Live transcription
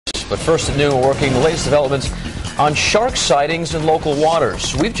But first at noon, we're working the latest developments on shark sightings in local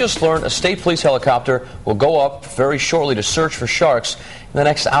waters. We've just learned a state police helicopter will go up very shortly to search for sharks in the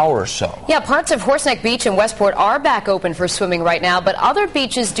next hour or so. Yeah, parts of Horseneck Beach and Westport are back open for swimming right now, but other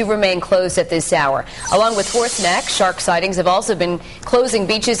beaches do remain closed at this hour. Along with Horseneck, shark sightings have also been closing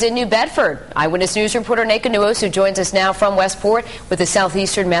beaches in New Bedford. Eyewitness News reporter Neka Nwosu joins us now from Westport with the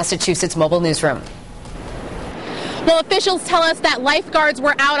Southeastern Massachusetts Mobile Newsroom. Well, officials tell us that lifeguards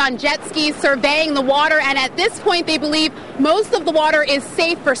were out on jet skis surveying the water, and at this point they believe most of the water is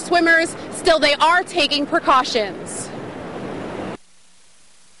safe for swimmers. Still, they are taking precautions.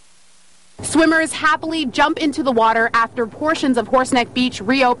 Swimmers happily jump into the water after portions of Horseneck Beach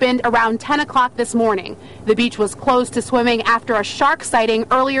reopened around 10 o'clock this morning. The beach was closed to swimming after a shark sighting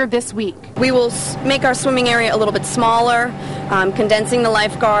earlier this week. We will make our swimming area a little bit smaller, condensing the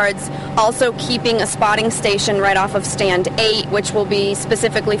lifeguards, also keeping a spotting station right off of stand 8, which will be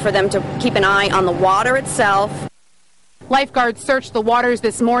specifically for them to keep an eye on the water itself. Lifeguards searched the waters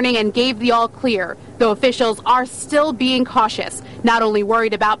this morning and gave the all clear, though officials are still being cautious, not only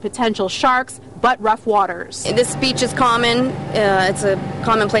worried about potential sharks, but rough waters. This beach is common. It's a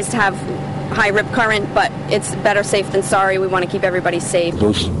common place to have high rip current, but it's better safe than sorry. We want to keep everybody safe.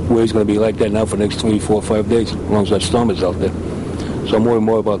 Those waves going to be like that now for the next 3, 4, 5 days, as long as that storm is out there. So I'm worried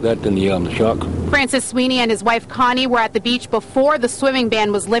more about that than the shark. Francis Sweeney and his wife Connie were at the beach before the swimming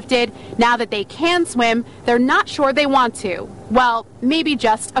ban was lifted. Now that they can swim, they're not sure they want to. Well, maybe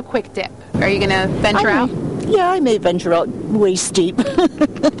just a quick dip. Are you going to venture out? Yeah, I may venture out waist deep.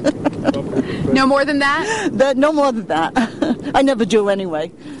 No more than that? No more than that. I never do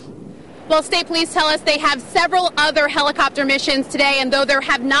anyway. Well, state police tell us they have several other helicopter missions today, and though there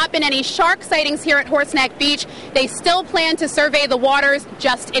have not been any shark sightings here at Horseneck Beach, they still plan to survey the waters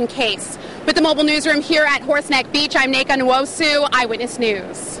just in case. With the Mobile Newsroom here at Horseneck Beach, I'm Neka Nwosu, Eyewitness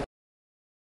News.